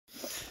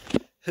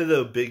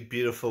Hello, big,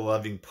 beautiful,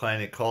 loving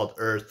planet called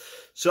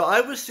Earth. So I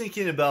was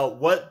thinking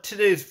about what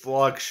today's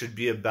vlog should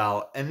be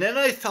about, and then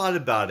I thought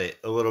about it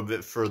a little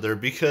bit further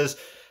because,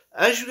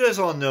 as you guys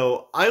all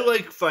know, I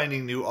like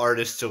finding new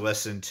artists to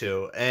listen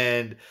to,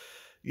 and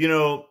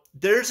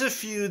there's a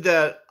few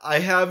that I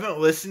haven't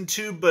listened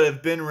to but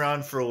have been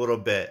around for a little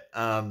bit.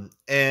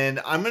 And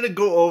I'm gonna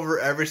go over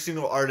every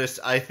single artist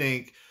I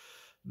think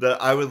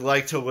that I would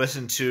like to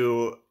listen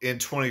to in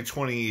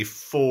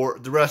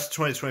 2024, the rest of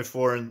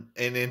 2024 and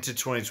into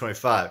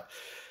 2025.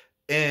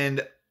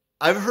 And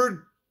I've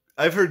heard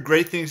I've heard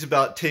great things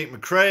about Tate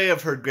McRae.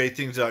 I've heard great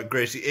things about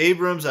Gracie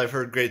Abrams. I've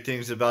heard great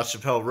things about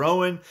Chappelle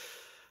Rowan.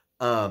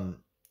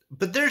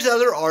 But there's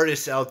other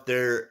artists out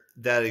there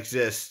that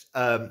exist.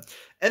 And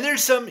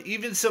there's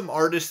some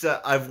artists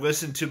that I've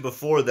listened to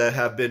before that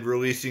have been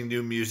releasing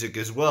new music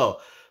as well.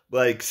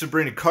 Like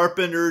Sabrina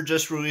Carpenter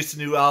just released a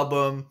new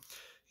album.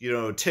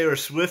 Taylor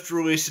Swift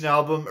released an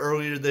album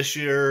earlier this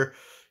year.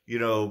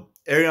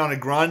 Ariana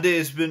Grande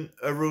has been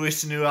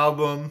released a new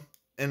album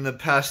in the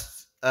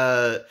past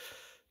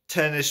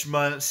 10-ish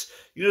months.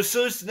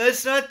 So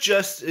it's not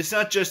just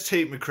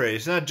Tate McRae.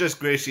 It's not just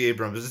Gracie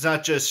Abrams. It's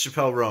not just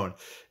Chappelle Roan.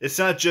 It's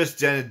not just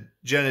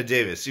Jenna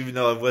Davis, even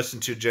though I've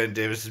listened to Jenna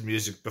Davis's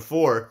music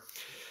before.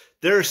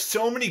 There are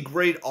so many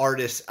great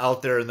artists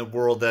out there in the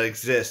world that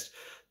exist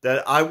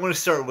that I want to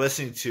start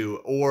listening to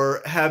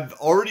or have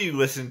already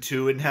listened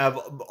to and have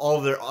all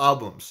of their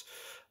albums.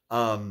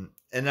 And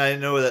I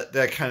know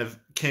that kind of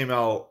came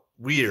out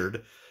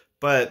weird,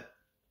 but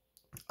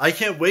I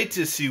can't wait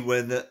to see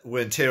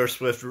when Taylor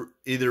Swift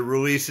either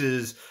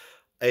releases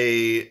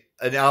an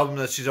album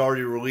that she's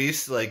already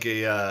released, like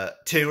a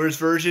Taylor's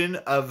version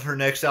of her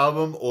next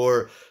album,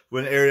 or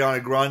when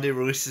Ariana Grande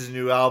releases a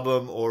new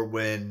album, or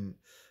when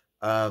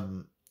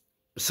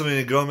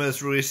Selena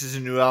Gomez releases a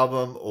new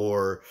album,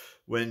 or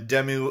when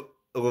Demi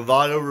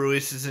Lovato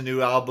releases a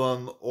new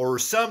album, or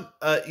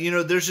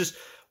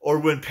or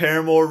when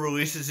Paramore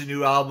releases a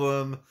new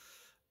album.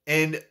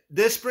 And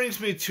this brings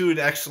me to an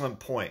excellent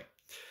point.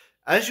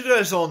 As you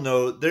guys all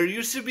know, there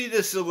used to be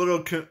this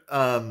little,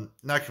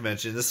 not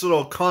convention, this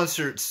little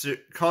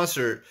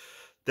concert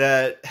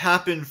that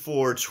happened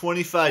for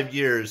 25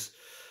 years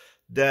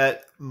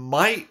that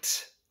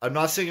might, I'm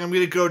not saying I'm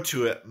going to go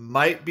to it,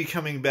 might be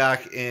coming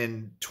back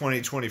in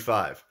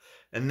 2025.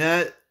 And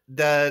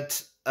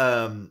that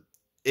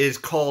is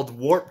called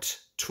Warped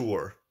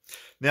Tour.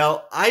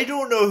 Now, I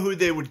don't know who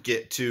they would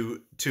get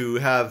to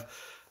have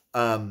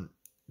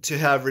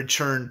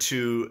returned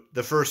to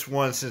the first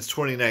one since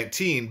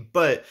 2019,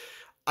 but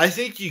I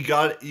think you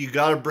got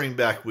to bring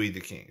back We the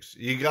Kings.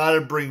 You got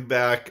to bring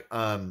back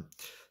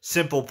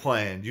Simple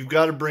Plan. You've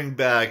got to bring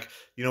back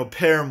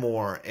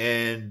Paramore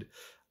and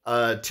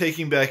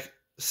Taking Back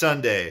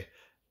Sunday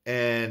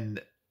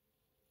and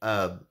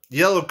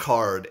Yellow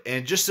Card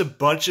and just a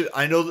bunch of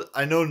I know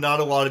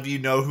not a lot of you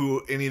know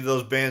who any of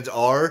those bands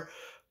are,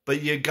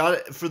 but you got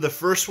it for the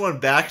first one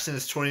back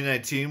since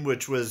 2019,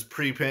 which was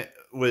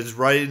was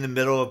right in the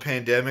middle of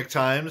pandemic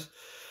times.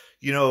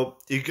 You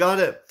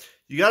gotta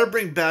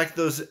bring back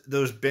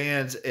those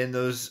bands and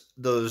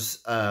those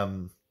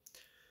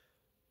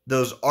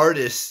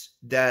artists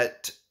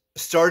that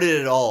started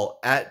it all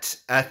at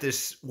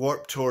this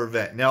Warped Tour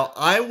event. Now,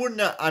 I'm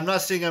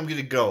not saying I'm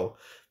gonna go,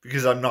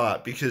 because I'm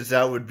not, because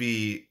that would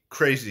be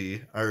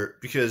crazy, or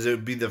because it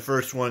would be the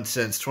first one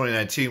since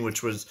 2019,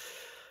 which was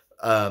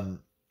 4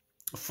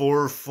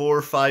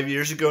 or 5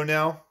 years ago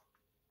now.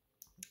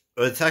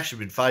 It's actually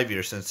been 5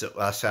 years since it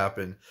last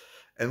happened.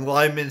 And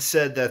Lyman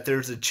said that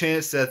there's a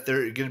chance that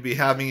they're going to be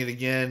having it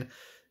again.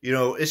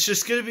 It's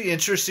just going to be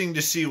interesting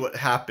to see what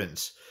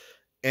happens.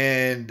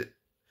 And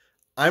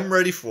I'm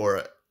ready for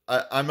it.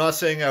 I'm not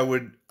saying I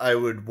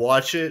would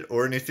watch it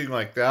or anything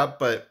like that,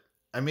 but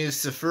I mean,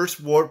 it's the first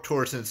Warped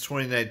Tour since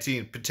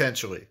 2019,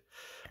 potentially.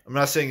 I'm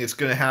not saying it's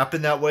going to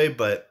happen that way,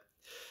 but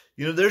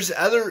there's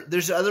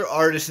other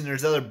artists and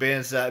there's other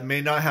bands that I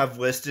may not have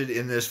listed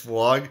in this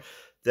vlog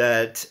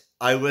that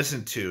I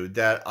listen to,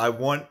 that I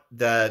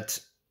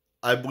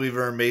believe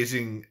are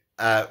amazing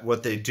at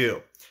what they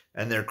do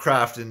and their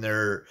craft and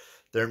their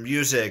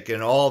music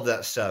and all of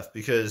that stuff,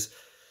 because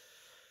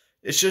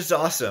it's just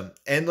awesome.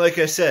 And like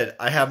I said,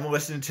 I haven't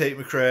listened to Tate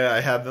McRae. I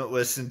haven't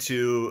listened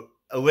to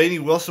Lainey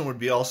Wilson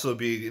would also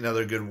be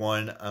another good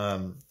one.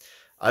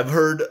 I've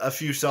heard a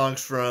few songs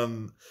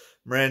from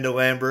Miranda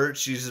Lambert.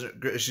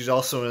 She's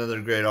also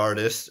another great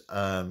artist.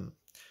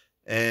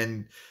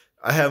 And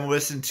I haven't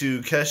listened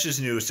to Kesha's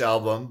newest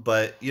album,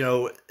 but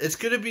it's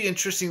going to be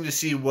interesting to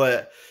see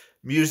what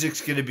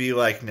music's going to be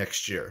like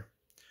next year.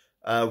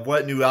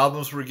 What new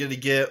albums we're going to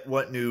get,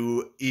 what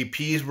new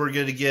EPs we're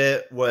going to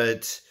get,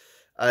 what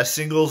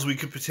singles we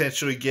could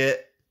potentially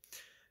get,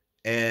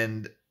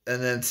 and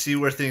then see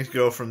where things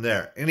go from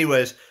there.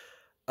 Anyways,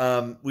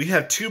 we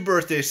have 2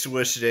 birthdays to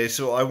wish today,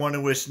 so I want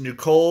to wish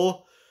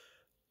Nicole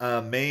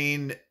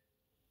Maine.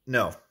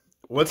 No,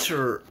 what's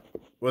her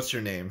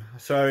name?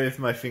 Sorry if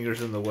my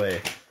finger's in the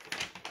way.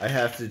 I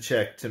have to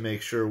check to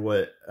make sure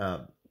what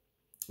her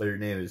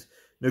name is.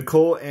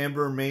 Nicole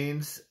Amber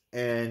Maines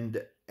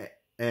and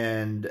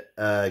and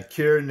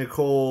Kira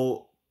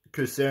Nicole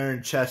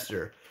Kusarin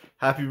Chester.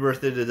 Happy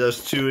birthday to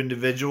those two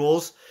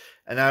individuals.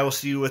 And I will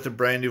see you with a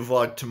brand new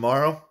vlog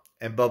tomorrow.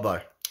 And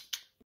bye-bye.